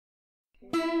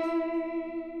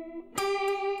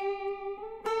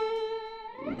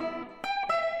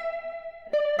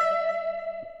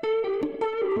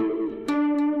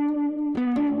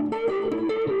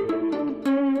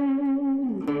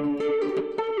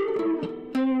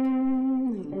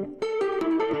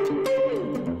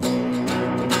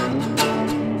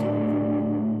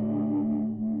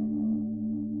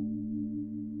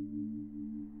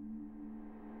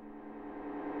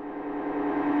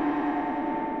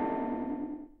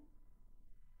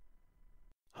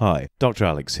Hi, Dr.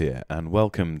 Alex here, and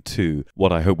welcome to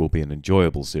what I hope will be an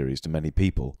enjoyable series to many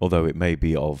people, although it may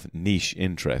be of niche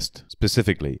interest.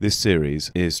 Specifically, this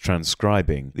series is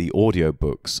transcribing the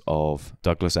audiobooks of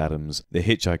Douglas Adams' The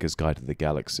Hitchhiker's Guide to the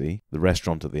Galaxy, The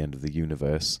Restaurant at the End of the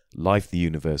Universe, Life, the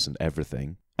Universe and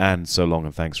Everything, and So Long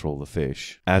and Thanks for All the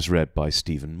Fish, as read by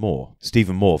Stephen Moore.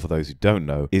 Stephen Moore, for those who don't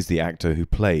know, is the actor who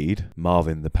played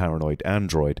Marvin the Paranoid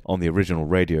Android on the original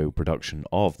radio production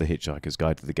of The Hitchhiker's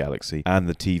Guide to the Galaxy and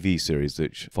the TV series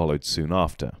which followed soon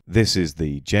after. This is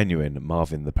the genuine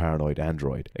Marvin the Paranoid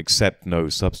Android, except no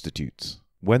substitutes.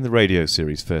 When the radio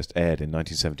series first aired in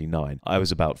 1979, I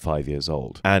was about 5 years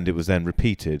old, and it was then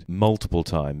repeated multiple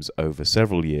times over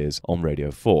several years on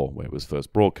Radio 4, where it was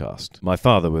first broadcast. My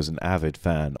father was an avid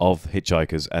fan of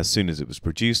Hitchhikers as soon as it was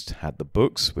produced, had the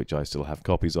books, which I still have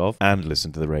copies of, and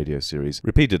listened to the radio series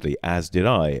repeatedly, as did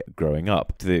I growing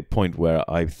up, to the point where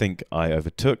I think I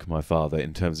overtook my father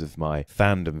in terms of my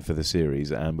fandom for the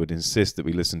series and would insist that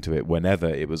we listen to it whenever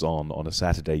it was on a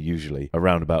Saturday usually,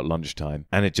 around about lunchtime,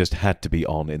 and it just had to be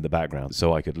on in the background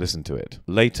so I could listen to it.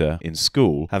 Later, in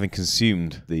school, having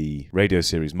consumed the radio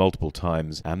series multiple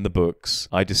times and the books,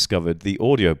 I discovered the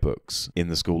audiobooks in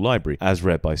the school library, as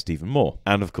read by Stephen Moore.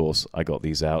 And of course, I got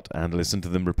these out and listened to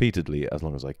them repeatedly as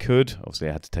long as I could. Obviously,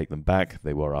 I had to take them back.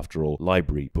 They were, after all,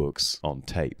 library books on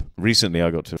tape. Recently,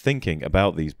 I got to thinking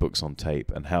about these books on tape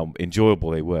and how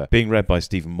enjoyable they were. Being read by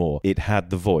Stephen Moore, it had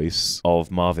the voice of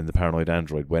Marvin the Paranoid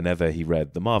Android whenever he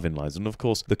read the Marvin lines, and of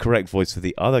course, the correct voice for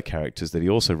the other characters that he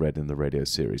also read in the radio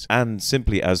series. And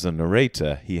simply as a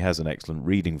narrator, he has an excellent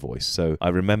reading voice. So I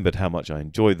remembered how much I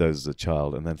enjoyed those as a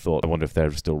child and then thought, I wonder if they're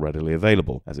still readily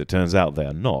available. As it turns out, they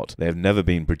are not. They have never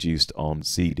been produced on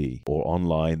CD or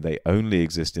online. They only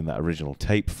exist in that original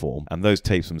tape form, and those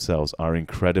tapes themselves are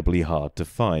incredibly hard to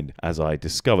find, as I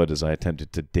discovered as I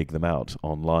attempted to dig them out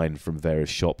online from various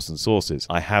shops and sources.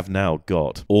 I have now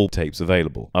got all tapes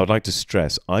available. I would like to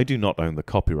stress, I do not own the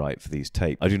copyright for these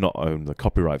tapes. I do not own the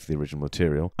copyright for the original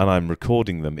material, and I'm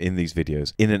recording them in these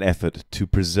videos in an effort to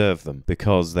preserve them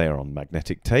because they are on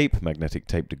magnetic tape. Magnetic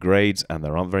tape degrades, and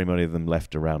there aren't very many of them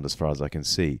left around as far as I can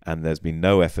see, and there's been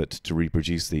no effort to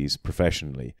reproduce these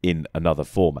professionally in another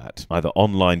format, either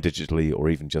online, digitally, or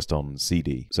even just on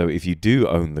CD. So if you do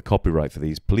own the copyright for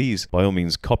these, please, by all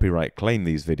means, copyright claim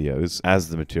these videos as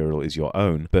the material is your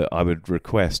own, but I would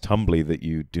request humbly that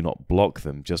you do not block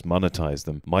them, just monetize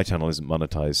them. My channel isn't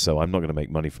monetized, so I'm not going to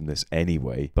make money from this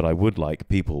anyway, but I would like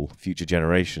people, future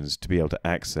generations, to be able to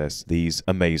access these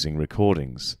amazing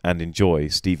recordings and enjoy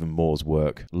Stephen Moore's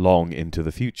work long into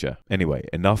the future. Anyway,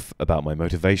 enough about my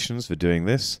motivations for doing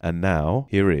this, and now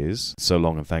here is So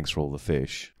Long and Thanks for All the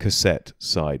Fish, Cassette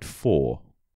Side 4.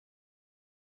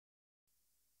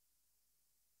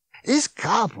 This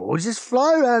couple just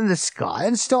fly around the sky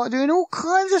and start doing all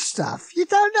kinds of stuff. You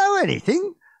don't know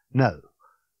anything? No.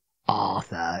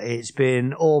 Arthur, it's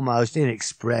been almost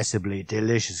inexpressibly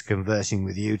delicious conversing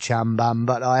with you, chum bum,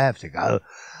 but I have to go.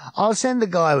 I'll send the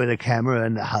guy with the camera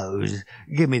and the hose.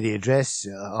 Give me the address.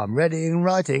 I'm ready and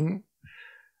writing.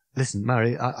 Listen,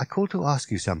 Murray, I called to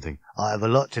ask you something. I have a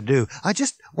lot to do. I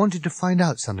just wanted to find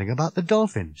out something about the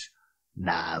dolphins.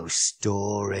 No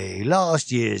story.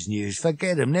 Last year's news.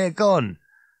 Forget 'em. They're gone.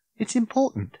 It's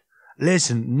important.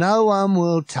 Listen, no one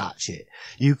will touch it.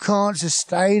 You can't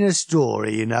sustain a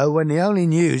story, you know, when the only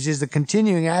news is the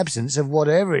continuing absence of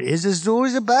whatever it is the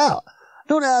story's about.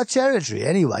 Not our territory,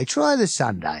 anyway. Try the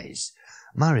Sundays.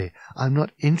 Murray, I'm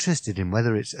not interested in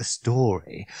whether it's a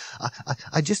story.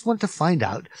 I just want to find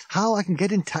out how I can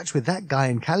get in touch with that guy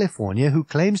in California who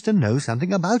claims to know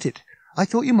something about it. I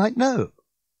thought you might know.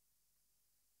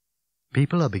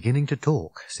 People are beginning to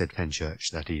talk, said Fenchurch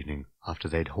that evening, after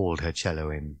they'd hauled her cello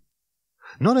in.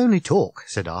 Not only talk,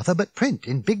 said Arthur, but print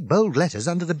in big bold letters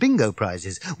under the bingo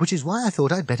prizes, which is why I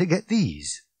thought I'd better get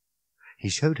these. He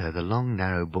showed her the long,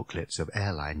 narrow booklets of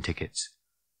airline tickets.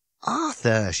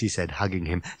 Arthur, she said, hugging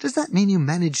him, does that mean you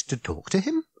managed to talk to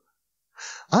him?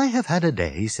 I have had a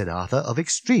day, said Arthur, of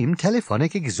extreme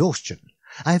telephonic exhaustion.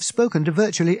 I have spoken to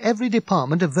virtually every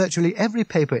department of virtually every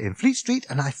paper in Fleet Street,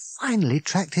 and I finally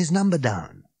tracked his number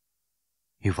down.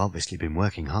 You've obviously been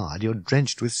working hard. You're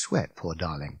drenched with sweat, poor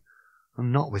darling.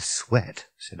 Not with sweat,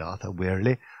 said Arthur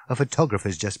wearily. A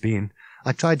photographer's just been.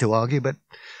 I tried to argue, but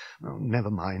never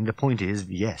mind. The point is,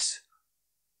 yes.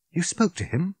 You spoke to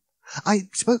him? I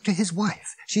spoke to his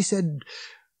wife. She said,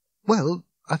 well,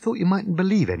 I thought you mightn't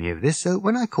believe any of this, so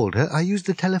when I called her, I used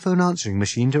the telephone answering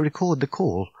machine to record the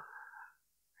call.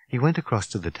 He went across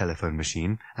to the telephone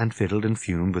machine and fiddled and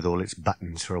fumed with all its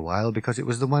buttons for a while, because it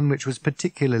was the one which was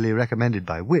particularly recommended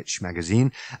by Which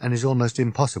magazine and is almost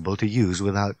impossible to use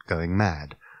without going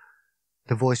mad.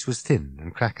 The voice was thin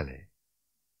and crackly.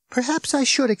 Perhaps I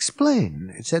should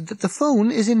explain, it said, that the phone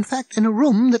is in fact in a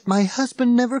room that my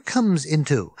husband never comes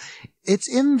into. It's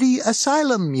in the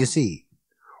asylum, you see.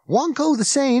 Wonko the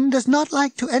Sane does not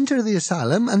like to enter the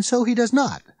asylum, and so he does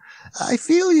not. I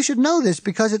feel you should know this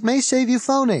because it may save you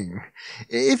phoning.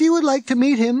 If you would like to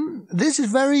meet him, this is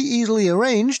very easily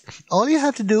arranged. All you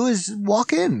have to do is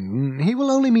walk in. He will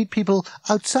only meet people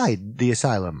outside the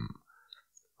asylum.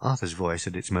 Arthur's voice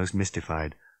at its most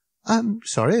mystified. I'm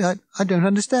sorry, I don't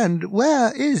understand.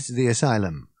 Where is the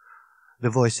asylum? The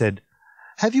voice said,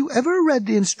 Have you ever read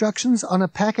the instructions on a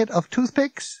packet of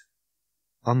toothpicks?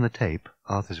 On the tape,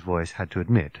 Arthur's voice had to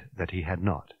admit that he had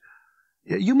not.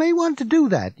 You may want to do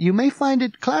that. You may find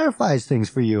it clarifies things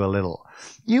for you a little.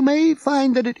 You may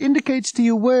find that it indicates to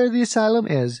you where the asylum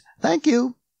is. Thank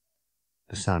you.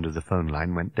 The sound of the phone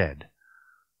line went dead.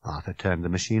 Arthur turned the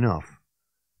machine off.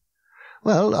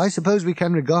 Well, I suppose we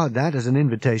can regard that as an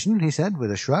invitation, he said,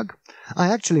 with a shrug. I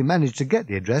actually managed to get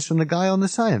the address from the guy on the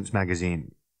Science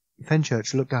magazine.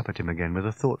 Fenchurch looked up at him again with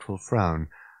a thoughtful frown,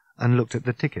 and looked at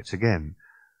the tickets again.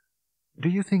 Do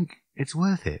you think it's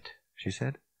worth it? She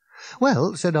said.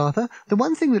 Well, said Arthur, the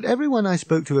one thing that everyone I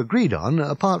spoke to agreed on,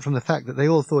 apart from the fact that they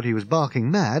all thought he was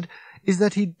barking mad, is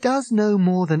that he does know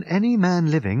more than any man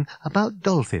living about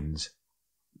dolphins.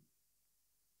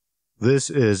 This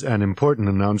is an important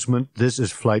announcement. This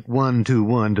is Flight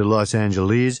 121 to Los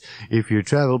Angeles. If your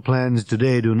travel plans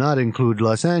today do not include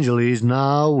Los Angeles,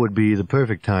 now would be the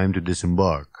perfect time to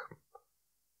disembark.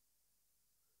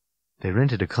 They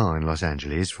rented a car in Los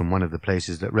Angeles from one of the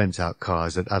places that rents out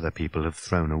cars that other people have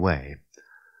thrown away.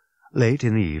 Late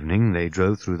in the evening they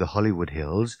drove through the Hollywood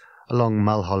Hills, along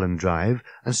Mulholland Drive,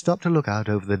 and stopped to look out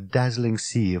over the dazzling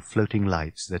sea of floating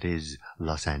lights that is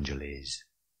Los Angeles.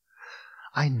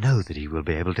 I know that he will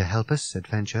be able to help us, said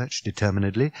Fenchurch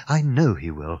determinedly. I know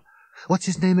he will. What's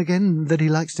his name again that he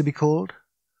likes to be called?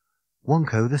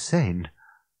 Wonko the Sane.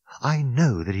 I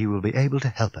know that he will be able to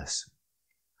help us.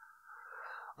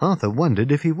 Arthur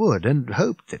wondered if he would, and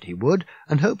hoped that he would,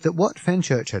 and hoped that what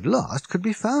Fenchurch had lost could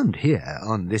be found here,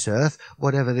 on this earth,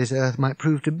 whatever this earth might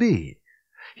prove to be.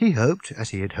 He hoped, as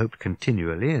he had hoped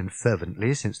continually and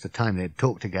fervently since the time they had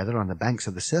talked together on the banks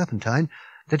of the Serpentine,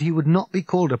 that he would not be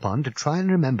called upon to try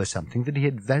and remember something that he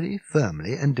had very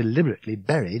firmly and deliberately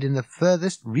buried in the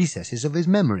furthest recesses of his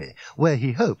memory, where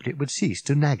he hoped it would cease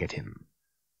to nag at him.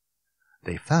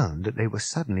 They found that they were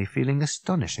suddenly feeling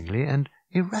astonishingly and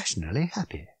irrationally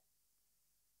happy.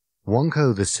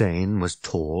 Wonko the Sane was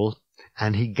tall,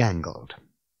 and he gangled.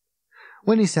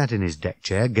 When he sat in his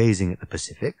deck-chair gazing at the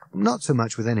Pacific, not so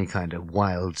much with any kind of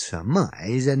wild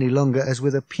surmise any longer as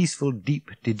with a peaceful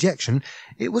deep dejection,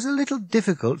 it was a little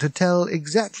difficult to tell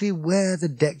exactly where the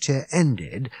deck-chair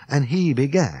ended and he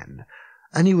began,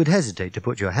 and you would hesitate to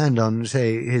put your hand on,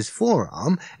 say, his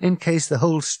forearm, in case the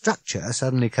whole structure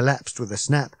suddenly collapsed with a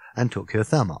snap and took your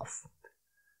thumb off.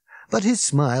 But his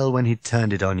smile when he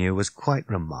turned it on you was quite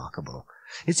remarkable.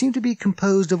 It seemed to be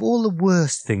composed of all the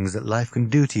worst things that life can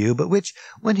do to you, but which,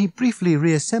 when he briefly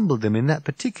reassembled them in that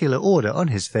particular order on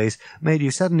his face, made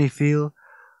you suddenly feel,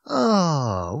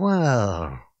 oh,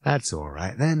 well, that's all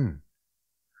right then.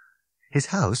 His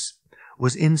house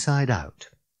was inside out.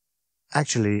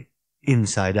 Actually,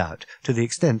 inside out, to the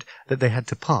extent that they had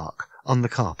to park on the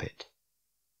carpet.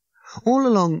 All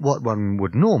along what one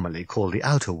would normally call the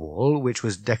outer wall, which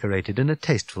was decorated in a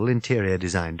tasteful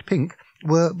interior-designed pink,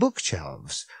 were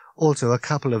bookshelves, also a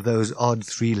couple of those odd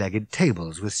three-legged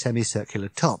tables with semicircular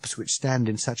tops which stand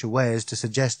in such a way as to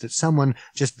suggest that someone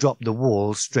just dropped the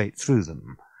wall straight through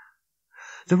them.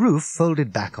 The roof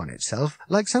folded back on itself,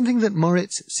 like something that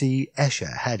Moritz C.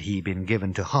 Escher, had he been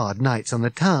given to hard nights on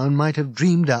the town, might have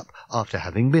dreamed up after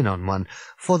having been on one,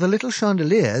 for the little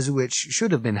chandeliers, which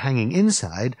should have been hanging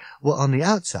inside, were on the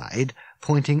outside,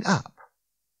 pointing up.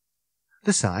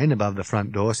 The sign above the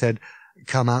front door said,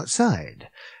 "Come outside,"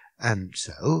 and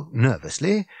so,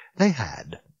 nervously, they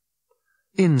had.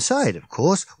 Inside, of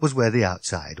course, was where the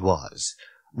outside was.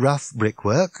 Rough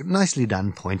brickwork, nicely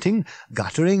done pointing,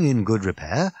 guttering in good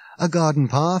repair, a garden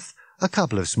path, a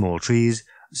couple of small trees,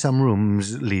 some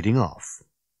rooms leading off.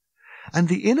 and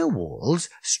the inner walls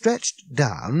stretched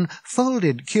down,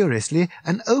 folded curiously,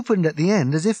 and opened at the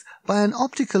end as if by an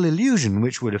optical illusion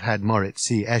which would have had Moritz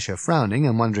see Escher frowning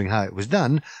and wondering how it was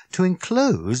done, to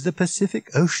enclose the Pacific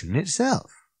Ocean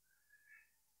itself.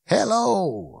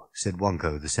 "Hello," said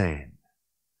Wonko the Sane.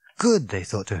 Good, they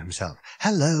thought to himself.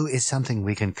 Hello is something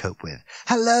we can cope with.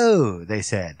 Hello, they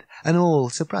said, and all,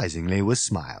 surprisingly, was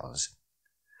smiles.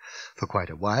 For quite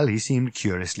a while he seemed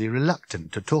curiously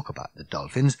reluctant to talk about the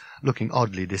dolphins, looking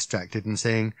oddly distracted and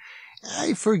saying,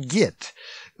 "I forget,"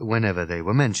 whenever they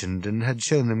were mentioned, and had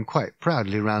shown them quite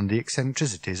proudly round the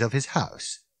eccentricities of his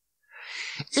house.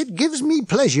 "It gives me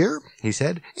pleasure," he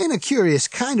said, "in a curious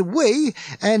kind of way,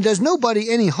 and does nobody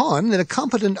any harm that a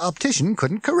competent optician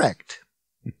couldn't correct."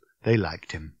 They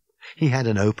liked him. He had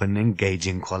an open,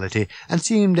 engaging quality, and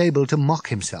seemed able to mock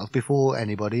himself before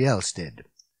anybody else did.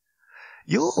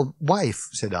 "Your wife,"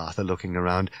 said Arthur, looking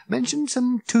around, "mentioned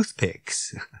some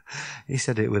toothpicks." He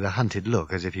said it with a hunted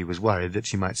look, as if he was worried that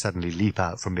she might suddenly leap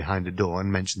out from behind the door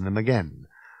and mention them again.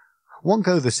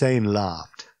 Wonko the Sane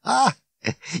laughed. "Ah,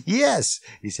 yes,"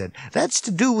 he said, "that's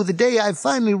to do with the day I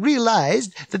finally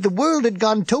realized that the world had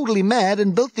gone totally mad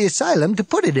and built the asylum to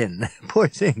put it in, poor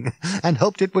thing, and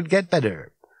hoped it would get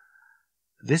better."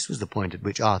 This was the point at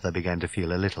which Arthur began to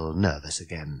feel a little nervous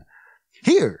again.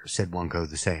 "Here," said Wonko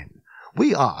the Sane,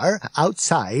 "we are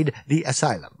outside the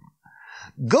asylum.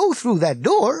 Go through that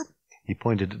door," he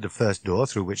pointed at the first door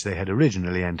through which they had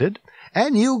originally entered,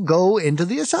 "and you go into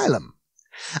the asylum.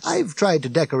 I've tried to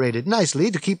decorate it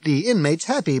nicely to keep the inmates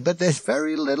happy, but there's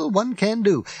very little one can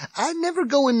do. I never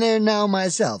go in there now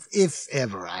myself. If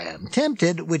ever I am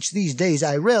tempted, which these days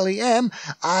I rarely am,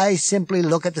 I simply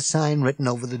look at the sign written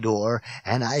over the door,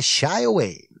 and I shy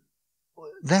away."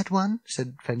 "That one?"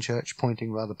 said Fenchurch,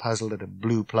 pointing rather puzzled at a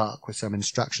blue plaque with some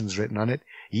instructions written on it.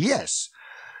 "Yes.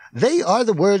 They are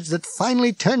the words that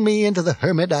finally turned me into the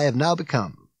hermit I have now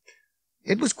become.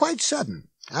 It was quite sudden.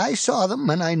 I saw them,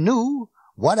 and I knew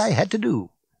what I had to do."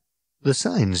 The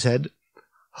sign said,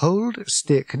 "Hold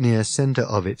stick near center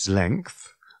of its length,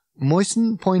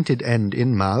 moisten pointed end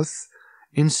in mouth,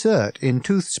 insert in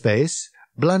tooth space,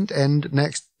 blunt end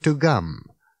next to gum.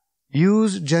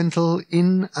 Use gentle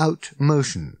in-out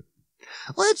motion."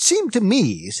 "Well, it seemed to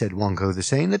me," said Wonko the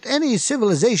Sane, "that any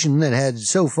civilization that had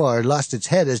so far lost its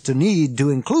head as to need to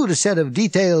include a set of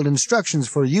detailed instructions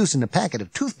for use in a packet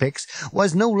of toothpicks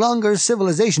was no longer a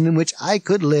civilization in which I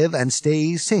could live and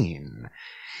stay sane.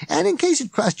 And in case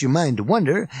it crossed your mind to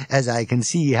wonder, as I can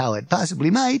see how it possibly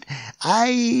might,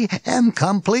 I am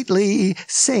completely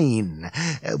sane,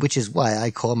 which is why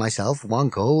I call myself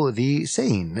Wonko the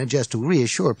Sane, just to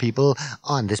reassure people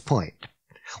on this point.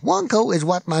 Wonko is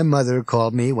what my mother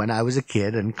called me when I was a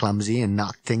kid and clumsy and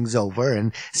knocked things over,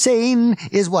 and sane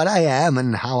is what I am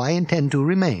and how I intend to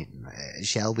remain.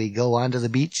 Shall we go on to the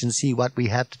beach and see what we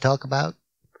have to talk about?"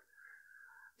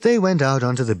 They went out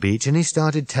onto the beach, and he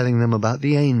started telling them about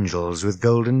the angels with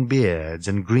golden beards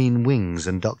and green wings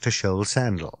and Dr. Scholl's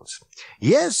sandals.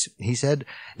 "Yes," he said,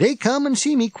 "they come and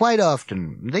see me quite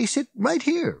often. They sit right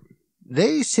here.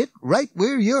 They sit right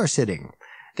where you're sitting.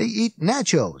 They eat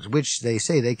nachos, which they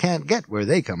say they can't get where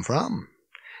they come from.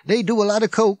 They do a lot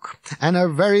of coke, and are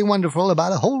very wonderful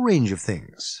about a whole range of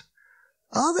things."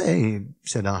 "Are they?"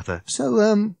 said Arthur.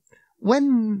 "So,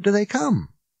 when do they come?"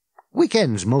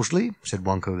 "Weekends, mostly," said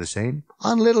Wonko the Sane,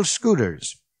 "on little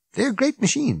scooters. They're great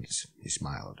machines." He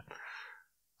smiled.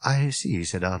 "I see,"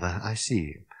 said Arthur, "I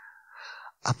see."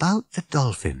 "About the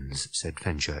dolphins," said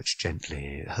Fenchurch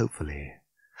gently, hopefully.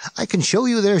 "I can show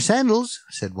you their sandals,"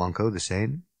 said Wonko the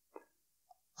Sane.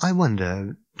 "I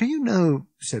wonder, do you know,"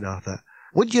 said Arthur,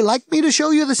 "would you like me to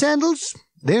show you the sandals?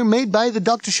 They're made by the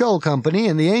Dr. Scholl Company,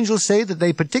 and the angels say that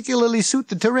they particularly suit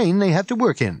the terrain they have to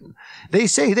work in. They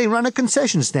say they run a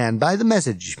concession stand by the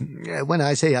message. When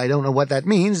I say I don't know what that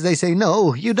means, they say,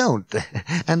 'No, you don't,'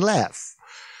 and laugh."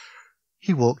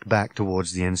 He walked back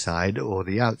towards the inside, or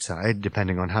the outside,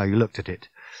 depending on how you looked at it.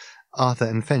 Arthur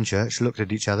and Fenchurch looked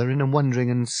at each other in a wondering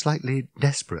and slightly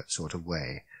desperate sort of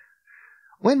way.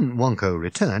 When Wonko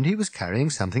returned, he was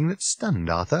carrying something that stunned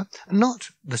Arthur.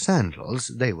 Not the sandals.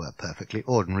 They were perfectly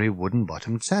ordinary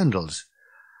wooden-bottomed sandals.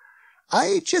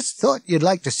 "I just thought you'd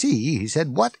like to see," he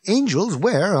said, "what angels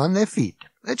wear on their feet.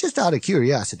 Just out of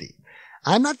curiosity.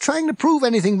 I'm not trying to prove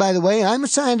anything, by the way. I'm a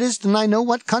scientist, and I know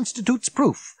what constitutes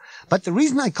proof. But the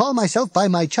reason I call myself by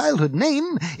my childhood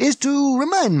name is to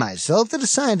remind myself that a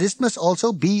scientist must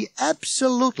also be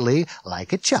absolutely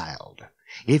like a child.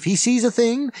 If he sees a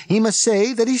thing, he must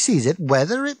say that he sees it,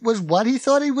 whether it was what he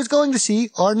thought he was going to see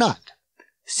or not.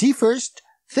 See first,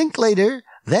 think later,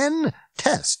 then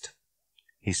test."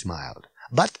 He smiled.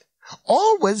 "But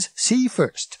Always see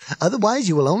first. Otherwise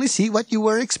you will only see what you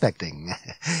were expecting.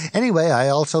 Anyway, I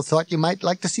also thought you might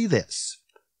like to see this.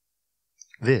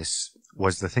 This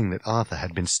was the thing that Arthur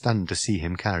had been stunned to see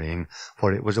him carrying,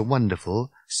 for it was a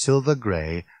wonderful,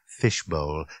 silver-grey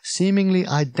fish-bowl, seemingly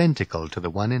identical to the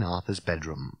one in Arthur's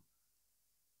bedroom.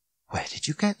 "Where did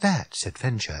you get that?" said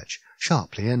Fenchurch,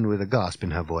 sharply and with a gasp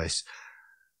in her voice.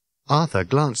 Arthur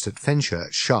glanced at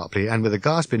Fenchurch sharply and with a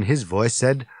gasp in his voice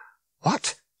said,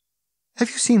 "What?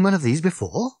 Have you seen one of these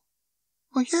before?"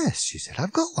 "Well, yes," she said,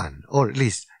 "I've got one, or at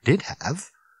least did have.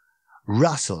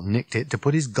 Russell nicked it to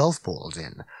put his golf balls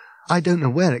in. I don't know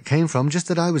where it came from, just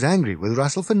that I was angry with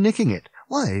Russell for nicking it.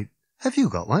 Why, have you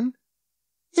got one?"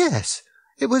 "Yes,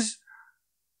 it was—"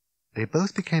 They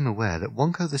both became aware that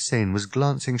Wonko the Sane was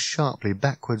glancing sharply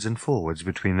backwards and forwards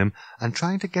between them and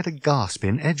trying to get a gasp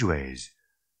in edgeways.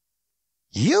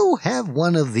 "You have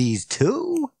one of these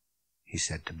too?" he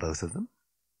said to both of them.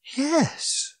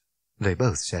 "Yes," they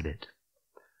both said it.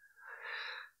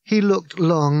 He looked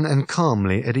long and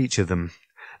calmly at each of them.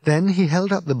 Then he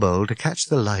held up the bowl to catch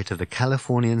the light of the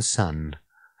Californian sun.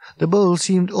 The bowl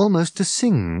seemed almost to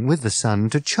sing with the sun,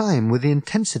 to chime with the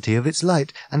intensity of its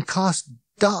light, and cast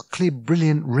darkly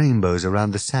brilliant rainbows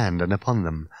around the sand and upon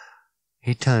them.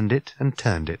 He turned it and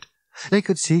turned it. They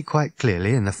could see quite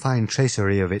clearly in the fine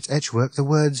tracery of its etchwork the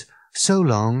words, "So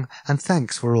long, and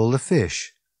thanks for all the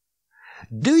fish."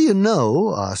 "Do you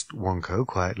know," asked Wonko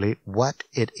quietly, "what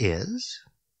it is?"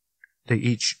 They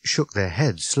each shook their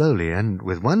heads slowly, and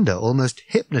with wonder, almost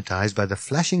hypnotized by the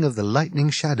flashing of the lightning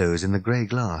shadows in the grey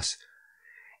glass.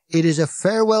 "It is a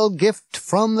farewell gift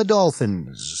from the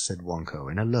dolphins," said Wonko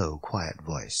in a low, quiet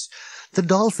voice. "The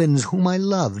dolphins whom I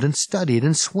loved and studied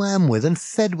and swam with and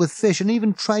fed with fish and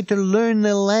even tried to learn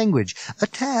their language, a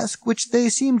task which they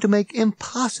seemed to make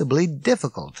impossibly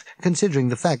difficult, considering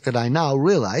the fact that I now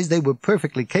realize they were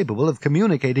perfectly capable of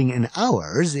communicating in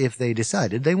ours if they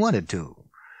decided they wanted to."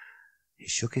 He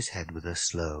shook his head with a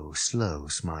slow, slow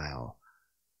smile.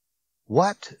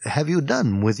 "What have you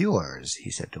done with yours?" he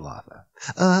said to Arthur.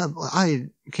 I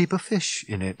keep a fish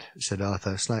in it," said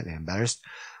Arthur, slightly embarrassed.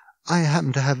 "I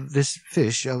happen to have this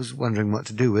fish I was wondering what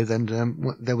to do with, and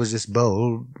there was this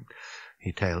bowl—"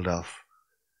 He tailed off.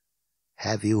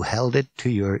 "Have you held it to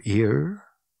your ear?"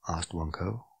 asked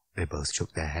Wonko. They both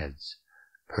shook their heads.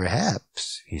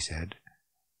 "Perhaps," he said,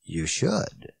 "you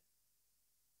should."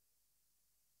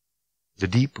 The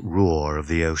deep roar of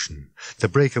the ocean, the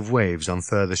break of waves on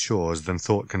further shores than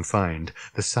thought can find,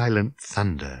 the silent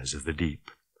thunders of the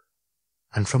deep.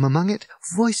 And from among it,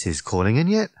 voices calling, and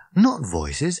yet not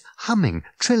voices, humming,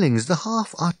 trillings, the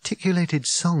half-articulated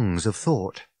songs of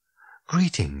thought.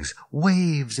 Greetings,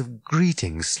 waves of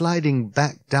greetings, sliding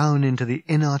back down into the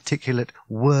inarticulate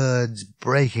words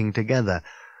breaking together.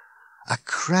 A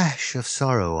crash of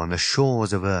sorrow on the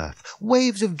shores of earth,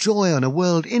 waves of joy on a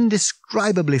world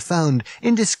indescribably found,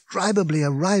 indescribably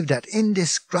arrived at,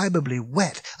 indescribably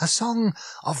wet, a song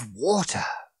of water.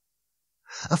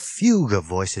 A fugue of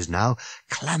voices now,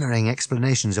 clamouring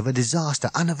explanations of a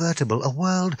disaster unavertible, a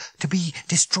world to be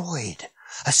destroyed,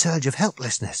 a surge of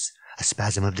helplessness, a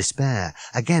spasm of despair,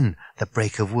 again the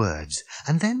break of words,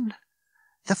 and then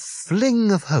the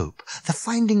fling of hope, the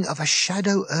finding of a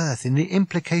shadow earth in the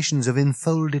implications of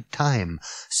enfolded time,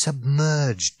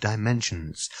 submerged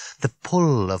dimensions, the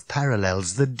pull of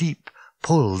parallels, the deep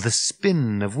pull, the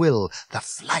spin of will, the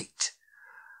flight.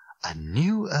 A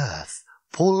new earth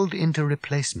pulled into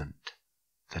replacement,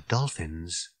 the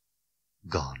dolphins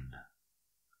gone.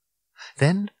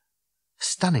 Then,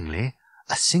 stunningly,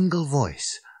 a single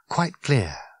voice, quite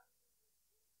clear.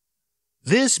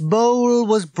 "This bowl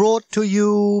was brought to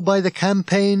you by the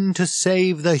campaign to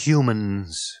save the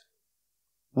humans.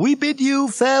 We bid you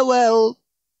farewell."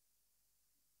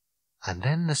 And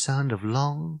then the sound of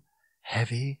long,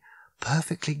 heavy,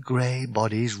 perfectly grey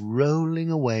bodies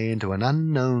rolling away into an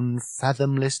unknown,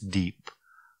 fathomless deep,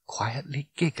 quietly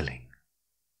giggling.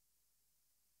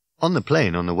 On the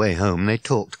plane on the way home they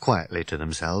talked quietly to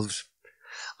themselves.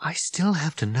 "I still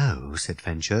have to know," said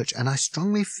Fenchurch, "and I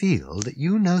strongly feel that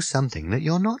you know something that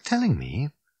you're not telling me."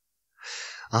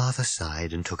 Arthur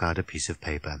sighed and took out a piece of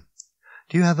paper.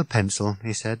 "Do you have a pencil?"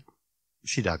 he said.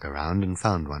 She dug around and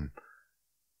found one.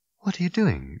 "What are you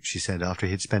doing?" she said after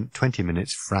he had spent 20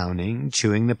 minutes frowning,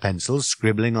 chewing the pencil,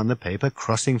 scribbling on the paper,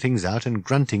 crossing things out and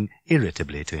grunting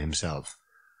irritably to himself.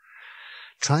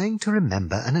 "Trying to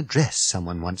remember an address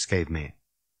someone once gave me."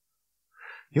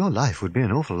 "Your life would be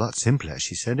an awful lot simpler,"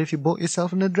 she said, "if you bought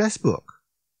yourself an address book."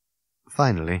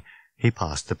 Finally, he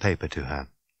passed the paper to her.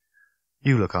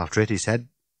 "You look after it," he said.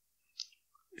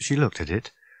 She looked at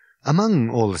it. Among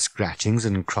all the scratchings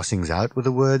and crossings out were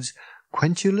the words,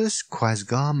 Quentulus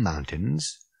Quasgar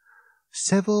Mountains,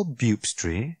 Sevil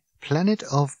Bupstree, Planet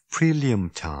of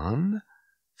Preliumtarn,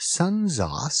 Sun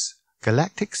Zas,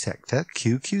 Galactic Sector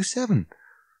QQ7.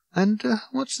 And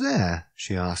what's there?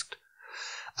 She asked.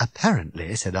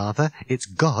 Apparently, said Arthur, it's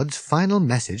God's final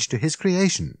message to his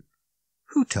creation.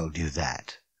 Who told you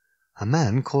that? A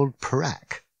man called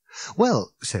Prak.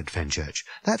 Well, said Fenchurch,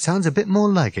 that sounds a bit more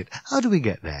like it. How do we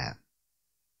get there?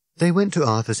 They went to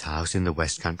Arthur's house in the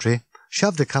West Country,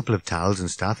 shoved a couple of towels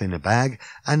and stuff in a bag,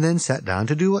 and then sat down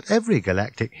to do what every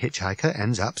galactic hitchhiker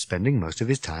ends up spending most of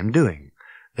his time doing.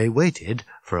 They waited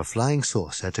for a flying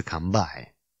saucer to come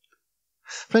by.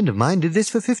 Friend of mine did this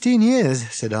for 15 years,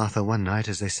 said Arthur one night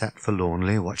as they sat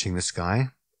forlornly watching the sky.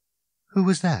 Who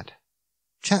was that?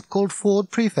 Chap called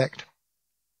Ford Prefect.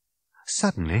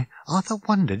 Suddenly, Arthur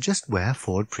wondered just where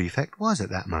Ford Prefect was at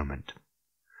that moment.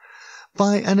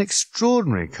 By an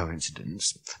extraordinary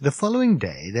coincidence, the following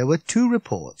day there were 2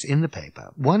 reports in the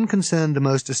paper. One concerned the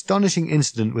most astonishing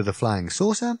incident with a flying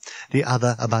saucer, the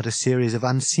other about a series of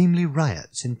unseemly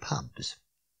riots in pubs.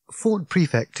 Ford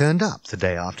Prefect turned up the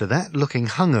day after that, looking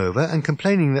hungover and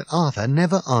complaining that Arthur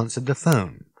never answered the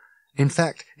phone. In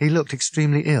fact, he looked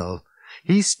extremely ill.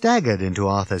 He staggered into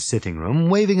Arthur's sitting room,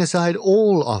 waving aside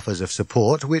all offers of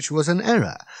support, which was an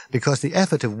error, because the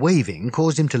effort of waving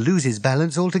caused him to lose his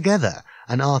balance altogether,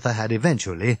 and Arthur had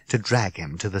eventually to drag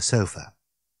him to the sofa.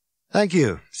 "Thank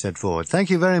you," said Ford. "Thank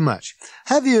you very much.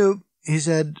 Have you—" he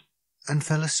said, and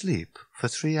fell asleep for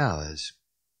 3 hours.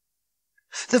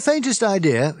 "The faintest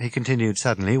idea," he continued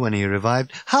suddenly when he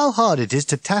revived, "how hard it is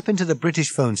to tap into the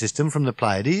British phone system from the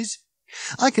Pleiades?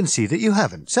 I can see that you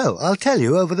haven't, so I'll tell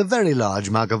you over the very large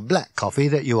mug of black coffee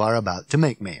that you are about to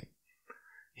make me."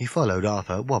 He followed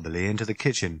Arthur wobbly into the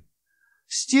kitchen.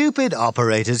 "Stupid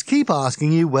operators keep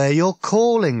asking you where you're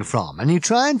calling from, and you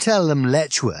try and tell them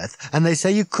Letchworth, and they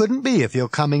say you couldn't be if you're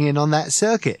coming in on that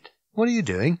circuit. What are you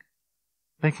doing?"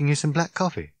 "Making you some black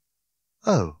coffee."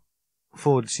 "Oh."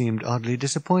 Ford seemed oddly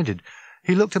disappointed.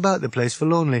 He looked about the place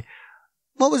forlornly.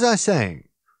 "What was I saying?"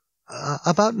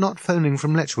 About not phoning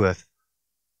from Letchworth."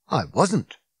 "I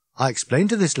wasn't. I explained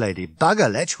to this lady, 'Bugger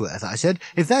Letchworth,' I said.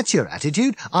 'If that's your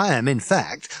attitude, I am, in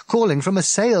fact, calling from a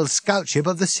sales scoutship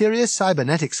of the Sirius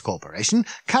Cybernetics Corporation,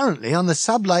 currently on the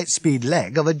sublight speed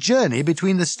leg of a journey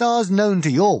between the stars known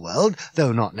to your world,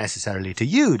 though not necessarily to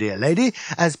you, dear lady,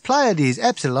 as Pleiades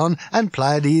Epsilon and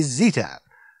Pleiades Zeta.'"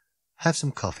 "Have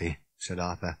some coffee," said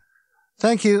Arthur.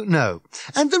 "Thank you, no.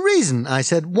 And the reason," I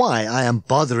said, "why I am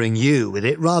bothering you with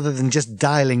it rather than just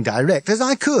dialing direct as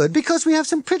I could, because we have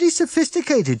some pretty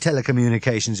sophisticated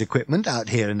telecommunications equipment out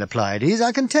here in the Pleiades,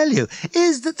 I can tell you,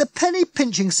 is that the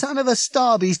penny-pinching son of a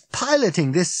star beast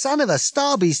piloting this son of a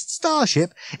star beast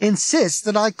starship insists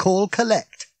that I call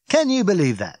collect. Can you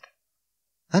believe that?"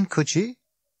 "And could she?"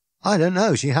 "I don't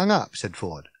know. She hung up," said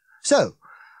Ford. "So,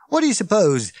 what do you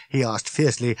suppose," he asked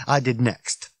fiercely, "I did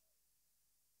next?"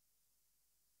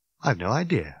 "I've no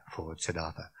idea," Ford said.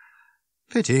 Arthur.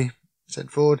 "Pity,"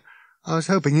 said Ford. "I was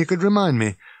hoping you could remind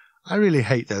me. I really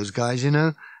hate those guys, you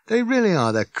know. They really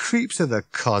are the creeps of the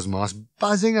cosmos,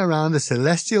 buzzing around the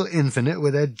celestial infinite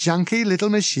with their junky little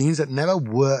machines that never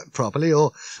work properly,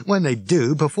 or, when they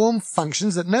do, perform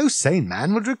functions that no sane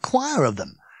man would require of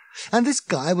them. And this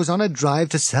guy was on a drive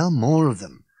to sell more of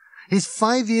them. His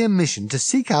 5-year mission to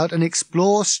seek out and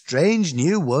explore strange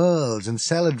new worlds and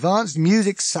sell advanced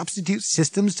music substitute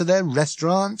systems to their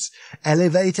restaurants,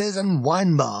 elevators, and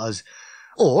wine bars.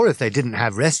 Or, if they didn't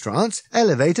have restaurants,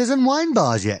 elevators and wine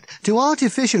bars yet, to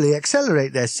artificially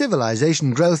accelerate their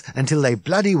civilization growth until they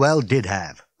bloody well did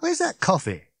have. Where's that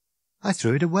coffee?" "I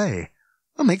threw it away."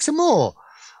 "Well, make some more.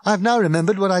 I've now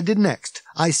remembered what I did next.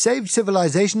 I saved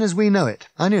civilization as we know it.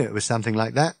 I knew it was something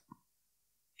like that."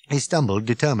 He stumbled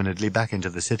determinedly back into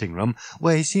the sitting-room,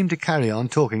 where he seemed to carry on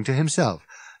talking to himself,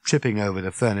 tripping over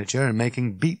the furniture and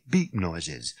making beep-beep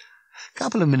noises. A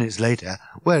couple of minutes later,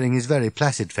 wearing his very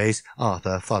placid face,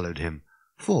 Arthur followed him.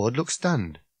 Ford looked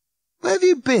stunned. "Where have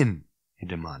you been?" he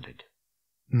demanded.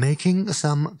 "Making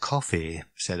some coffee,"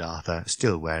 said Arthur,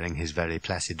 still wearing his very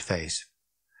placid face.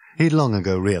 He'd long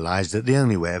ago realized that the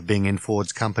only way of being in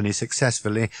Ford's company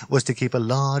successfully was to keep a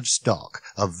large stock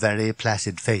of very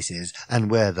placid faces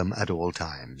and wear them at all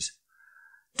times.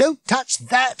 "Don't touch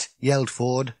that!" yelled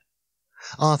Ford.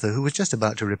 Arthur, who was just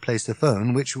about to replace the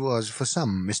phone, which was for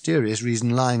some mysterious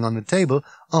reason lying on the table,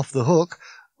 off the hook,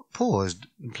 paused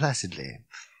placidly.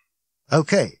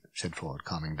 "Okay," said Ford,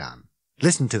 calming down.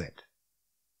 "Listen to it."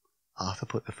 Arthur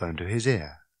put the phone to his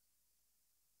ear.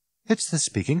 "It's the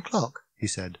speaking clock," he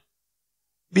said.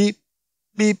 "Beep,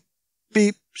 beep,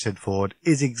 beep," said Ford,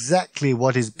 is exactly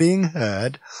what is being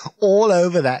heard all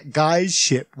over that guy's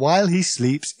ship while he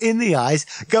sleeps in the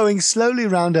ice, going slowly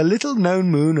round a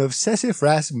little-known moon of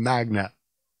Sassafras Magna.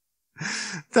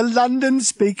 The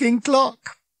London-speaking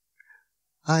clock.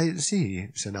 I see,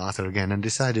 said Arthur again, and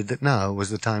decided that now was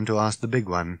the time to ask the big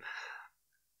one.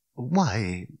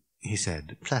 Why, he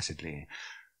said placidly.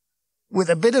 With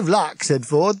a bit of luck, said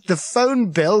Ford, the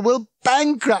phone bill will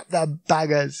bankrupt the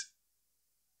buggers.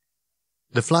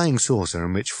 The flying saucer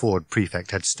in which Ford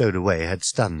Prefect had stowed away had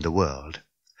stunned the world.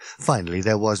 Finally,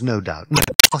 there was no doubt, no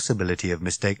possibility of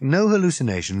mistake, no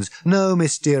hallucinations, no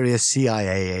mysterious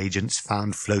CIA agents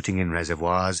found floating in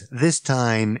reservoirs. This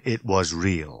time it was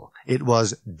real. It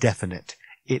was definite.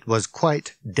 It was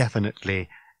quite definitely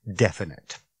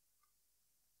definite.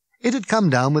 It had come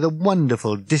down with a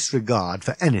wonderful disregard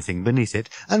for anything beneath it,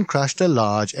 and crushed a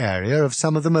large area of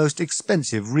some of the most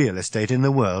expensive real estate in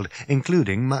the world,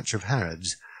 including much of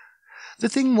Harrods. The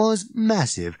thing was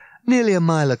massive, nearly a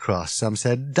mile across, some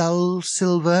said, dull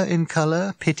silver in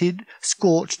colour, pitted,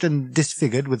 scorched and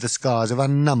disfigured with the scars of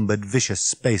unnumbered vicious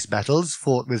space battles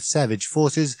fought with savage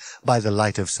forces by the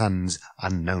light of suns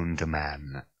unknown to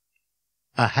man.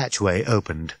 A hatchway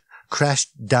opened,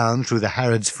 crashed down through the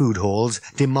Harrods food halls,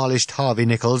 demolished Harvey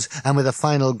Nichols, and with a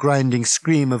final grinding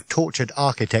scream of tortured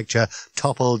architecture,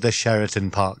 toppled the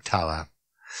Sheraton Park Tower.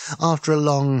 After a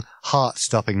long,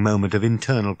 heart-stopping moment of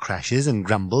internal crashes and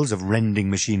grumbles of rending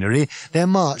machinery, there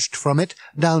marched from it,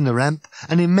 down the ramp,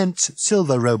 an immense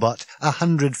silver robot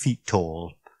 100 feet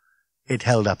tall. It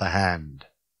held up a hand.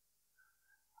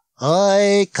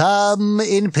 "I come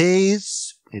in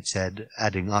peace," it said,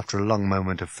 adding after a long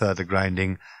moment of further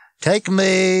grinding, "Take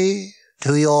me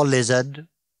to your lizard."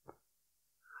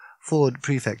 Ford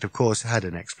Prefect, of course, had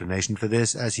an explanation for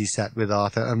this as he sat with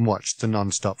Arthur and watched the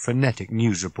non-stop frenetic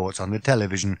news reports on the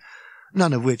television,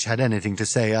 none of which had anything to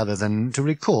say other than to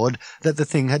record that the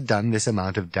thing had done this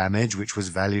amount of damage, which was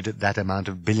valued at that amount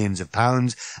of billions of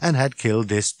pounds, and had killed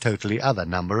this totally other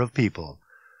number of people.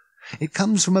 It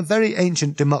comes from a very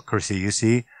ancient democracy, you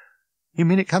see. You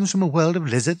mean it comes from a world of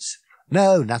lizards?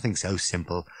 No, nothing so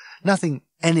simple. Nothing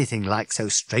anything like so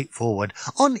straightforward.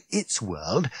 On its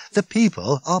world, the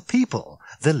people are people.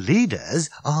 The leaders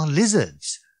are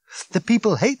lizards. The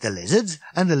people hate the lizards,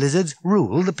 and the lizards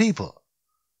rule the people.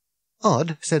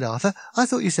 Odd, said Arthur. I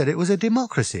thought you said it was a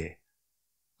democracy.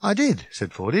 I did,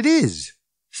 said Ford. It is.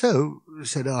 So,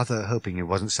 said Arthur, hoping he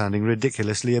wasn't sounding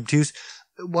ridiculously obtuse,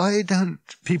 why don't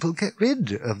people get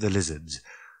rid of the lizards?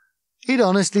 It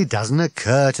honestly doesn't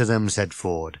occur to them, said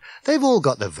Ford. They've all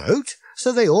got the vote,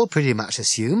 so they all pretty much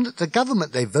assume that the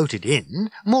government they voted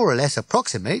in more or less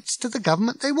approximates to the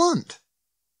government they want.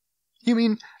 You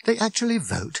mean they actually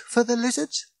vote for the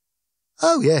lizards?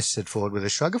 Oh, yes, said Ford with a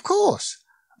shrug, of course.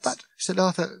 But, said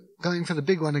Arthur, going for the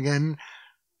big one again,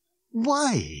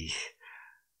 why?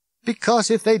 Because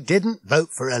if they didn't vote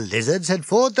for a lizard, said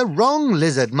Ford, the wrong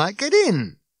lizard might get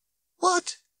in.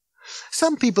 What?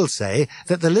 Some people say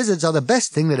that the lizards are the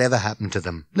best thing that ever happened to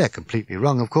them. They're completely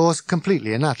wrong, of course,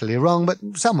 completely and utterly wrong, but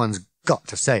someone's got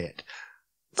to say it.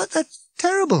 But that's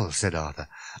terrible, said Arthur.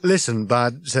 Listen,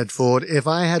 Bud, said Ford, if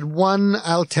I had $1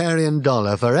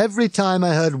 Altarian for every time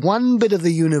I heard one bit of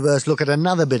the universe look at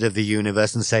another bit of the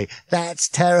universe and say, that's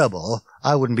terrible,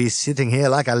 I wouldn't be sitting here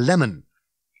like a lemon,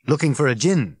 looking for a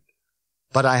gin.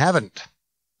 But I haven't.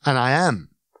 And I am.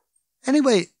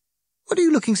 Anyway, what are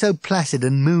you looking so placid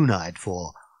and moon-eyed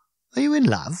for? Are you in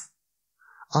love?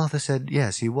 Arthur said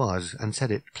yes, he was, and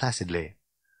said it placidly.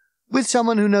 With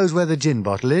someone who knows where the gin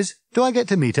bottle is? Do I get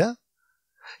to meet her?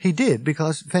 He did,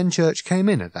 because Fenchurch came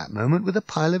in at that moment with a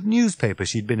pile of newspapers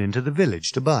she'd been into the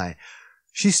village to buy.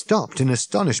 She stopped in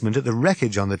astonishment at the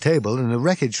wreckage on the table and the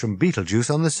wreckage from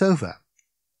Beetlejuice on the sofa.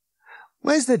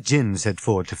 Where's the gin? Said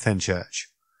Ford to Fenchurch.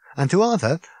 And to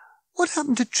Arthur, what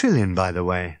happened to Trillian, by the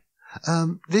way?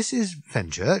 This is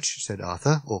Fenchurch, said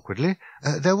Arthur, awkwardly.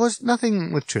 There was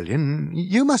nothing with Trillian.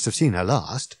 You must have seen her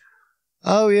last.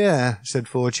 Oh, yeah, said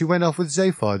Ford. She went off with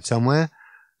Zaphod somewhere.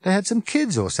 They had some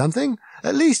kids or something.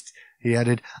 At least, he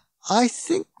added, I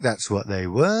think that's what they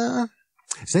were.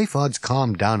 Zaphod's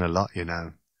calmed down a lot, you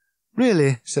know.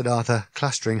 Really, said Arthur,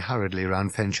 clustering hurriedly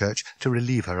round Fenchurch to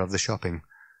relieve her of the shopping.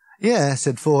 Yeah,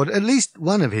 said Ford, at least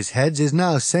one of his heads is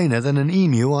now saner than an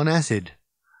emu on acid.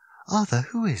 Arthur,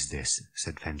 who is this?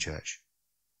 Said Fenchurch.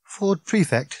 Ford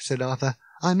Prefect, said Arthur.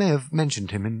 I may have mentioned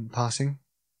him in passing.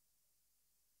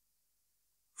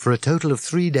 For a total of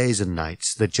 3 days and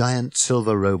nights, the giant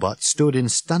silver robot stood in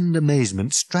stunned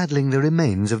amazement straddling the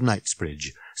remains of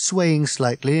Knightsbridge, swaying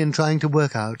slightly and trying to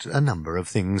work out a number of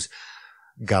things.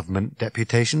 Government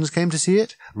deputations came to see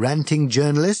it. Ranting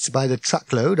journalists by the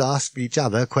truckload asked each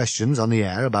other questions on the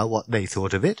air about what they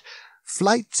thought of it.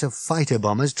 Flights of fighter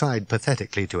bombers tried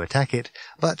pathetically to attack it,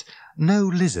 but no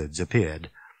lizards appeared.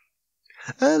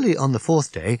 Early on the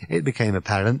fourth day, it became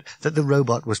apparent that the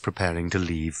robot was preparing to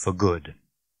leave for good.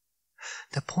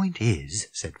 "The point is,"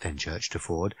 said Fenchurch to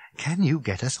Ford, "can you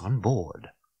get us on board?"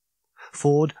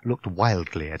 Ford looked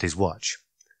wildly at his watch.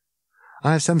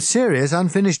 "I have some serious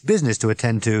unfinished business to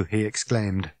attend to," he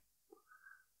exclaimed.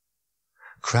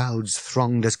 Crowds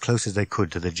thronged as close as they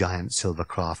could to the giant silver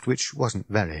craft, which wasn't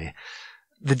very.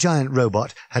 The giant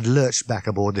robot had lurched back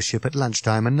aboard the ship at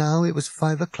lunchtime, and now it was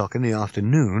 5 o'clock in the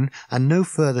afternoon, and no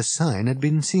further sign had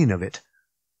been seen of it.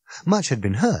 Much had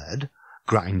been heard,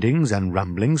 grindings and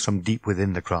rumblings from deep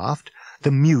within the craft,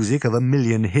 the music of a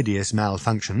million hideous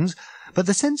malfunctions, but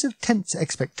the sense of tense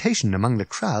expectation among the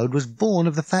crowd was born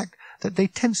of the fact that they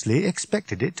tensely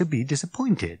expected it to be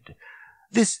disappointed.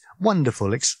 This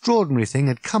wonderful, extraordinary thing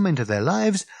had come into their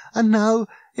lives, and now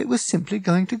it was simply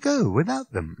going to go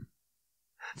without them.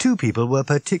 Two people were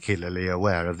particularly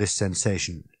aware of this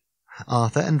sensation.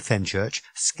 Arthur and Fenchurch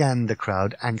scanned the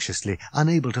crowd anxiously,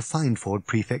 unable to find Ford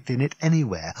Prefect in it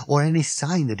anywhere, or any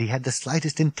sign that he had the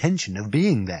slightest intention of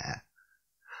being there.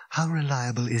 "How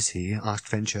reliable is he?" asked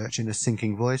Fenchurch in a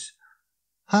sinking voice.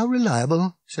 "How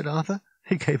reliable?" said Arthur.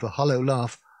 He gave a hollow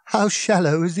laugh. "How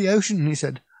shallow is the ocean?" he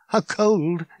said. "How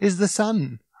cold is the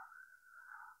sun?"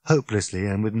 Hopelessly,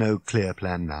 and with no clear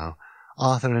plan now,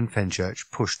 Arthur and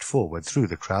Fenchurch pushed forward through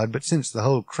the crowd, but since the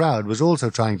whole crowd was also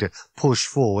trying to push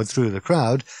forward through the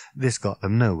crowd, this got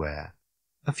them nowhere.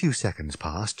 A few seconds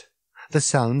passed. The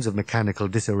sounds of mechanical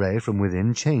disarray from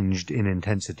within changed in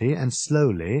intensity, and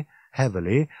slowly,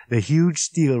 heavily, the huge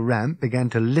steel ramp began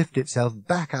to lift itself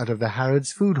back out of the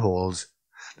Harrods' food halls.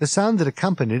 The sound that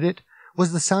accompanied it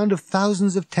was the sound of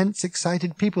thousands of tense,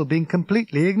 excited people being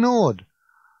completely ignored.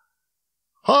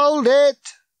 "Hold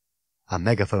it!" A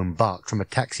megaphone barked from a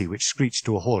taxi which screeched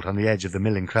to a halt on the edge of the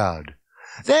milling crowd.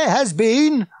 "There has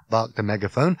been," barked the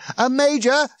megaphone, "a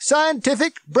major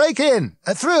scientific break-in.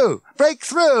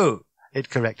 Breakthrough, it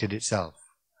corrected itself.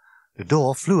 The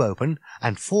door flew open,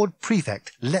 and Ford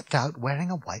Prefect leapt out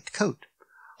wearing a white coat.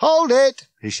 "Hold it!"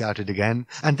 he shouted again,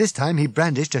 and this time he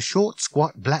brandished a short,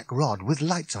 squat black rod with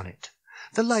lights on it.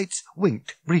 The lights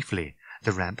winked briefly.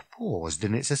 The ramp paused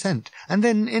in its ascent, and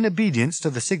then, in obedience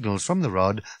to the signals from the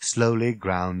rod, slowly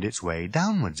ground its way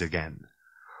downwards again.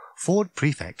 Ford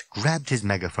Prefect grabbed his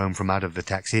megaphone from out of the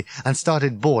taxi and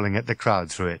started bawling at the crowd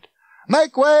through it.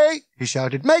 "Make way!" he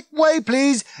shouted. "Make way,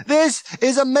 please! This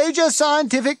is a major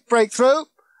scientific breakthrough!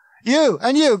 You,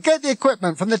 get the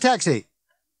equipment from the taxi!"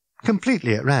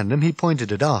 Completely at random, he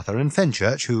pointed at Arthur and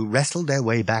Fenchurch, who wrestled their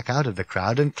way back out of the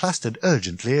crowd and clustered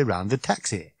urgently around the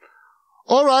taxi.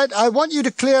 "All right, I want you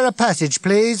to clear a passage,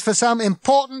 please, for some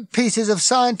important pieces of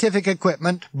scientific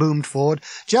equipment," boomed Ford.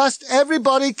 "Just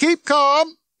everybody keep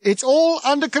calm. It's all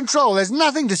under control. There's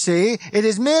nothing to see. It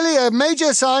is merely a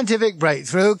major scientific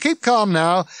breakthrough. Keep calm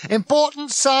now.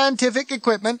 Important scientific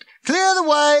equipment. Clear the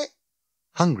way."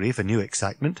 Hungry for new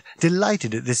excitement,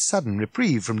 delighted at this sudden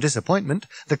reprieve from disappointment,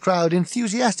 the crowd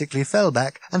enthusiastically fell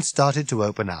back and started to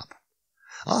open up.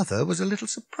 Arthur was a little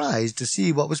surprised to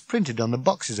see what was printed on the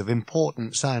boxes of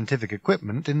important scientific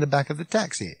equipment in the back of the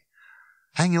taxi.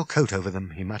 "Hang your coat over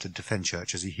them," he muttered to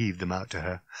Fenchurch as he heaved them out to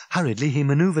her. Hurriedly he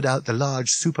manoeuvred out the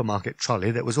large supermarket trolley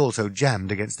that was also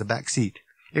jammed against the back seat.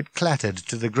 It clattered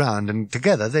to the ground, and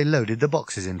together they loaded the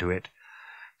boxes into it.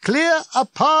 "Clear a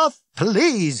path,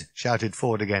 please!" shouted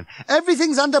Ford again.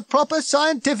 "Everything's under proper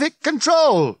scientific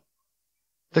control."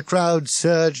 The crowd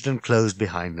surged and closed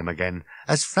behind them again,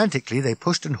 as frantically they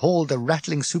pushed and hauled the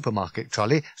rattling supermarket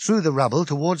trolley through the rubble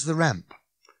towards the ramp.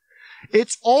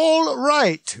 "It's all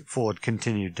right," Ford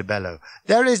continued to bellow.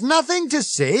 "There is nothing to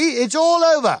see. It's all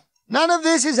over. None of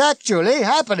this is actually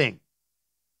happening."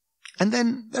 And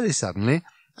then, very suddenly,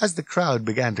 as the crowd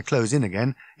began to close in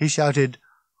again, he shouted,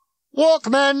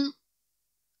 "Walkmen!"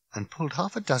 and pulled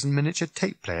 6 miniature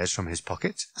tape players from his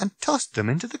pockets and tossed them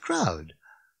into the crowd.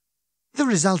 The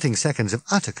resulting seconds of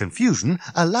utter confusion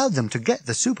allowed them to get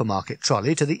the supermarket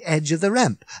trolley to the edge of the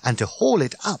ramp and to haul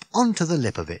it up onto the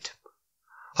lip of it.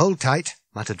 "Hold tight,"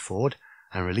 muttered Ford,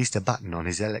 and released a button on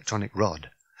his electronic rod.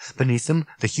 Beneath them,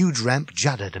 the huge ramp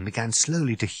juddered and began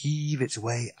slowly to heave its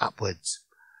way upwards.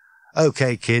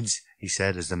 "Okay, kids," he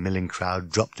said as the milling crowd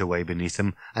dropped away beneath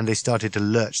them, and they started to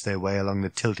lurch their way along the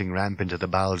tilting ramp into the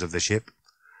bowels of the ship.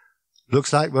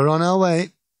 "Looks like we're on our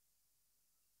way."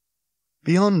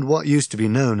 Beyond what used to be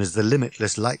known as the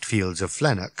limitless light fields of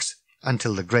Flanox,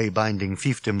 Until the grey-binding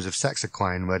fiefdoms of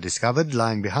Saxaquine were discovered,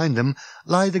 lying behind them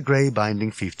lie the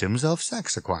grey-binding fiefdoms of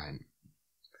Saxaquine.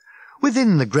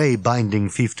 Within the grey-binding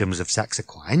fiefdoms of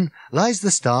Saxaquine lies the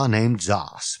star named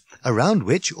Zas, around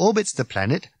which orbits the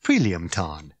planet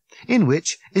Prelium-Tarn, in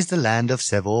which is the land of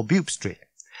Sevor-Bupstri.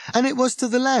 And it was to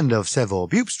the land of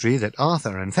Sevor-Bupstri that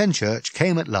Arthur and Fenchurch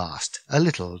came at last, a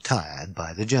little tired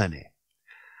by the journey.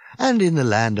 And in the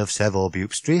land of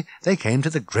Sevor-Bupstri they came to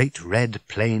the great red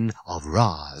plain of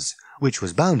Raz, which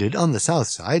was bounded on the south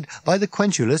side by the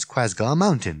quenchulous Quasgar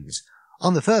Mountains,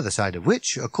 on the further side of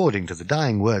which, according to the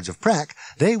dying words of Prak,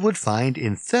 they would find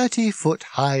in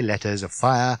 30-foot-high letters of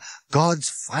fire God's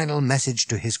final message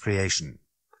to his creation.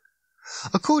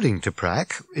 According to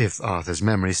Prak, if Arthur's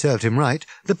memory served him right,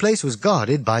 the place was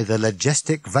guarded by the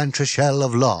legistic Vantrashel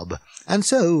of Lob, and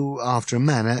so, after a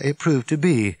manner, it proved to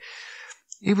be.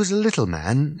 He was a little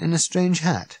man in a strange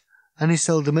hat, and he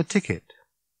sold them a ticket.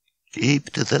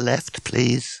 "Keep to the left,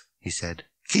 please," he said.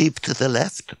 "Keep to the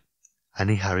left." And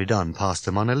he hurried on past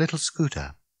them on a little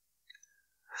scooter.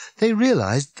 They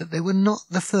realized that they were not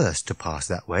the first to pass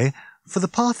that way, for the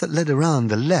path that led around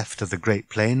the left of the great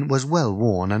plain was well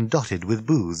worn and dotted with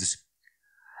booths.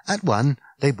 At one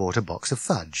they bought a box of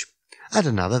fudge. At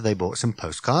another they bought some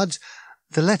postcards.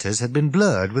 The letters had been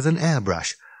blurred with an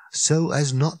airbrush, so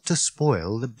as not to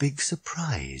spoil the big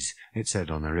surprise, it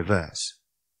said on the reverse.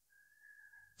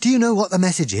 "Do you know what the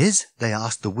message is?" they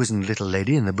asked the wizened little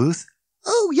lady in the booth.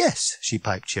 "Oh, yes," she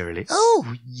piped cheerily.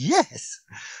 "Oh, yes."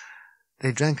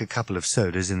 They drank a couple of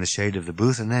sodas in the shade of the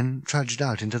booth and then trudged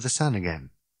out into the sun again.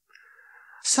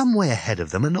 Some way ahead of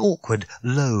them an awkward,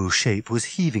 low shape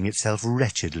was heaving itself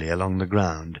wretchedly along the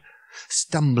ground,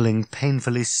 stumbling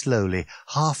painfully slowly,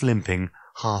 half limping,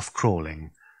 half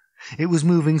crawling. It was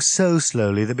moving so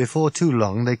slowly that before too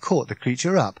long they caught the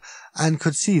creature up, and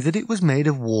could see that it was made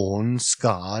of worn,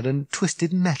 scarred, and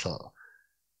twisted metal.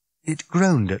 It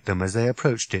groaned at them as they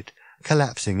approached it,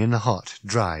 collapsing in the hot,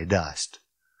 dry dust.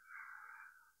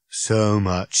 "So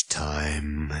much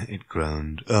time," it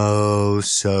groaned. "Oh,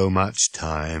 so much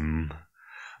time.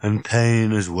 And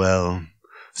pain as well.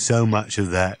 So much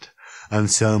of that,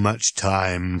 and so much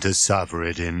time to suffer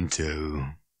it in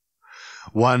too.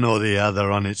 One or the other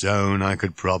on its own I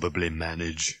could probably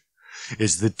manage.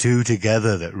 It's the two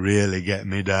together that really get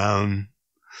me down.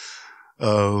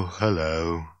 Oh,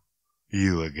 hello.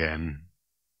 You again."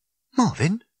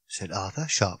 "Marvin," said Arthur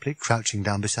sharply, crouching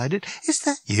down beside it, "is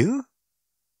that you?"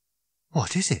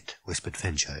 "What is it?" whispered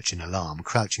Fenchurch in alarm,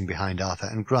 crouching behind Arthur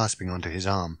and grasping onto his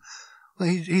arm. "Well,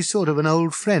 he's sort of an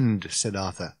old friend," said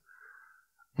Arthur.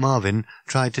 Marvin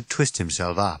tried to twist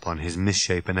himself up on his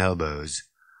misshapen elbows.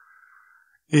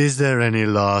 "Is there any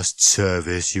last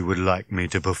service you would like me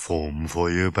to perform for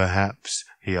you, perhaps?"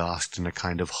 he asked in a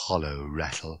kind of hollow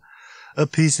rattle. "A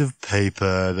piece of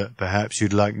paper that perhaps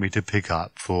you'd like me to pick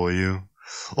up for you?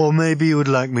 Or maybe you would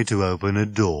like me to open a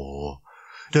door?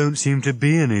 Don't seem to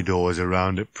be any doors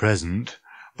around at present,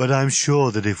 but I'm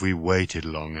sure that if we waited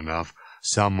long enough,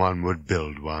 someone would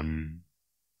build one."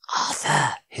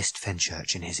 "Arthur," hissed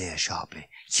Fenchurch in his ear sharply,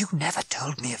 "you never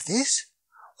told me of this.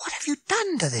 What have you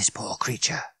done to this poor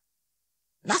creature?"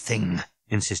 "Nothing,"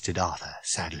 insisted Arthur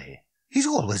sadly. "He's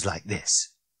always like this."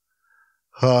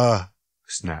 "Ha!"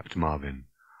 snapped Marvin.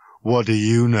 "What do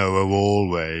you know of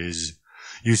always?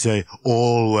 You say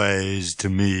always to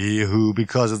me, who,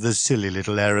 because of the silly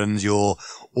little errands your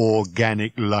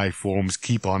organic life forms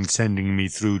keep on sending me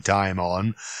through time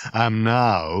on, am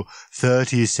now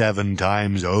 37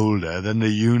 times older than the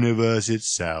universe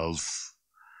itself."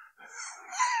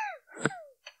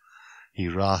 He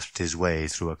rasped his way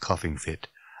through a coughing fit,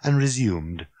 and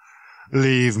resumed.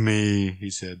 "Leave me," he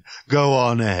said. "Go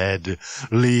on ahead.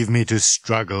 Leave me to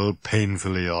struggle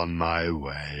painfully on my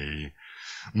way.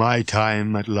 My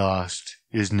time at last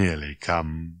is nearly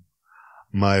come.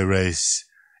 My race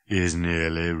is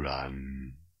nearly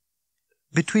run."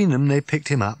 Between them they picked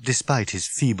him up, despite his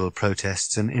feeble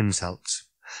protests and insults.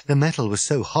 The metal was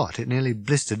so hot it nearly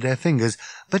blistered their fingers,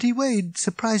 but he weighed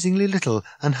surprisingly little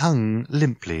and hung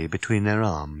limply between their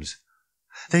arms.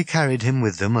 They carried him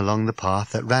with them along the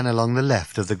path that ran along the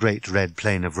left of the great red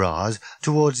plain of Raz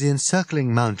towards the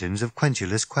encircling mountains of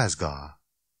quenchulous Quasgar.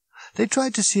 They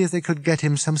tried to see if they could get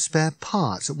him some spare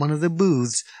parts at one of the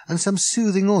booths and some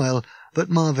soothing oil, but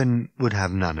Marvin would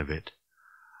have none of it.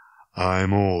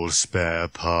 "I'm all spare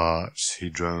parts," he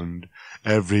droned.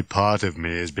 "Every part of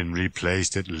me has been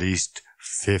replaced at least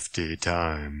 50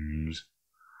 times."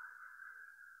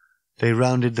 They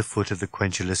rounded the foot of the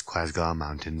quenchulous Quasgar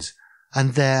Mountains,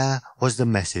 and there was the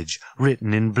message,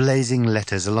 written in blazing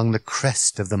letters along the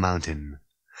crest of the mountain.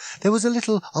 There was a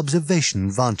little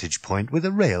observation vantage point with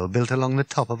a rail built along the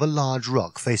top of a large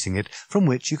rock facing it, from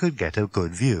which you could get a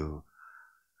good view.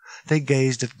 They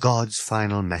gazed at God's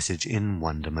final message in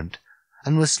wonderment,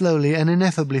 and were slowly and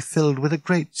ineffably filled with a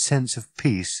great sense of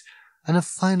peace and of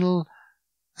final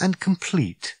and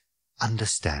complete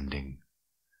understanding.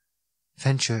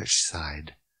 Fenchurch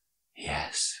sighed.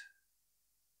 Yes,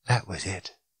 that was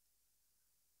it.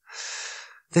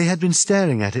 They had been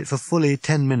staring at it for fully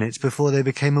 10 minutes before they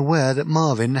became aware that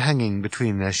Marvin, hanging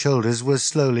between their shoulders, was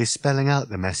slowly spelling out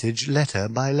the message letter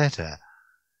by letter.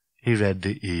 He read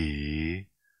the E,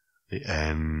 the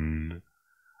N,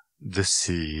 the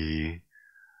C,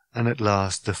 and at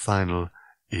last the final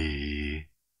E,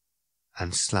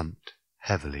 and slumped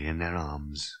heavily in their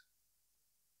arms.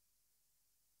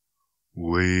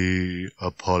 "We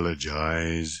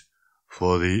apologize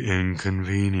for the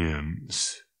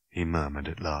inconvenience," he murmured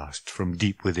at last, from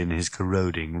deep within his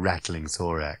corroding, rattling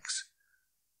thorax.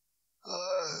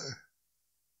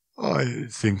 I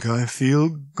think I feel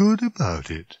good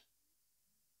about it."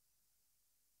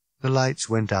 The lights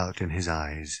went out in his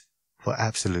eyes for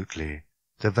absolutely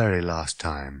the very last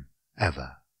time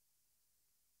ever.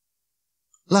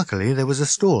 Luckily, there was a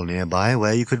stall nearby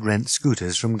where you could rent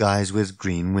scooters from guys with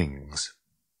green wings.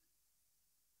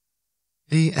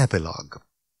 The Epilogue.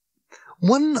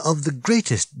 One of the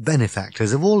greatest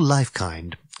benefactors of all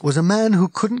life-kind was a man who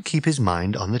couldn't keep his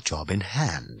mind on the job in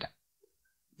hand.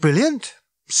 Brilliant?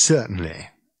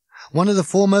 Certainly. One of the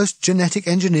foremost genetic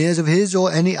engineers of his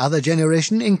or any other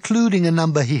generation, including a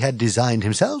number he had designed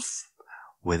himself?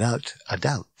 Without a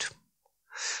doubt.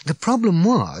 The problem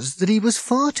was that he was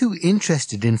far too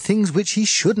interested in things which he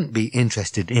shouldn't be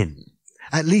interested in.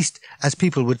 At least, as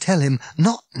people would tell him,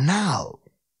 not now.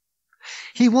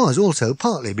 He was also,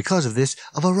 partly because of this,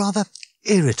 of a rather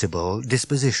irritable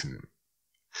disposition.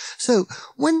 So,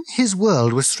 when his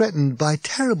world was threatened by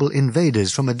terrible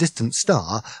invaders from a distant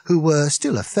star, who were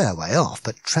still a fair way off,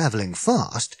 but travelling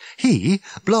fast, he,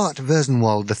 Blart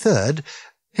Versenwald III,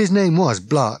 his name was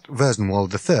Blart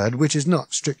Versenwald III, which is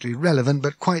not strictly relevant,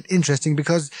 but quite interesting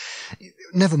because,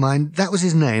 never mind, that was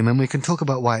his name, and we can talk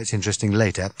about why it's interesting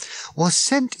later, was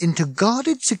sent into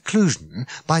guarded seclusion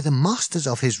by the masters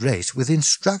of his race with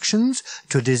instructions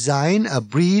to design a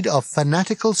breed of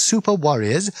fanatical super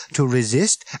warriors to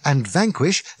resist and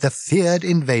vanquish the feared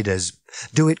invaders.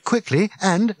 Do it quickly,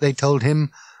 and, they told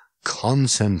him,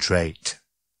 concentrate.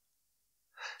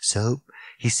 So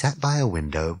he sat by a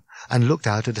window and looked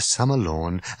out at a summer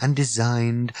lawn, and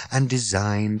designed,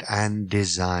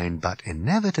 but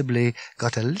inevitably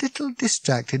got a little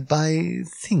distracted by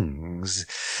things,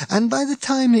 and by the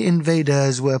time the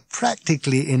invaders were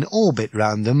practically in orbit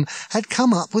round them, had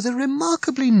come up with a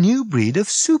remarkably new breed of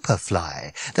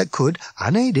superfly that could,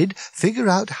 unaided, figure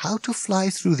out how to fly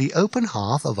through the open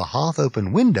half of a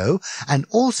half-open window, and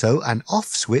also an off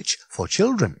switch for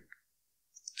children.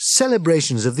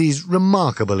 Celebrations of these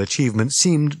remarkable achievements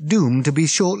seemed doomed to be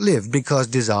short-lived because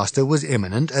disaster was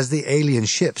imminent as the alien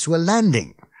ships were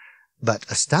landing. But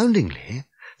astoundingly,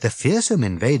 the fearsome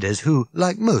invaders who,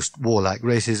 like most warlike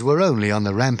races, were only on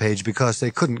the rampage because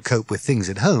they couldn't cope with things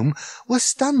at home, were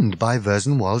stunned by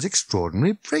Versenwald's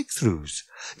extraordinary breakthroughs,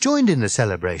 joined in the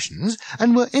celebrations,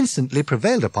 and were instantly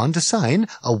prevailed upon to sign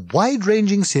a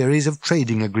wide-ranging series of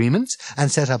trading agreements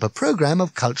and set up a program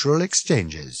of cultural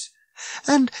exchanges.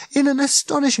 And, in an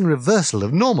astonishing reversal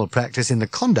of normal practice in the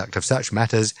conduct of such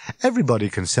matters, everybody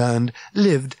concerned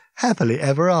lived happily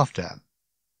ever after.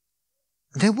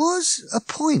 There was a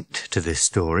point to this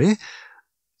story,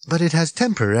 but it has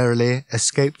temporarily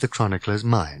escaped the chronicler's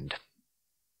mind.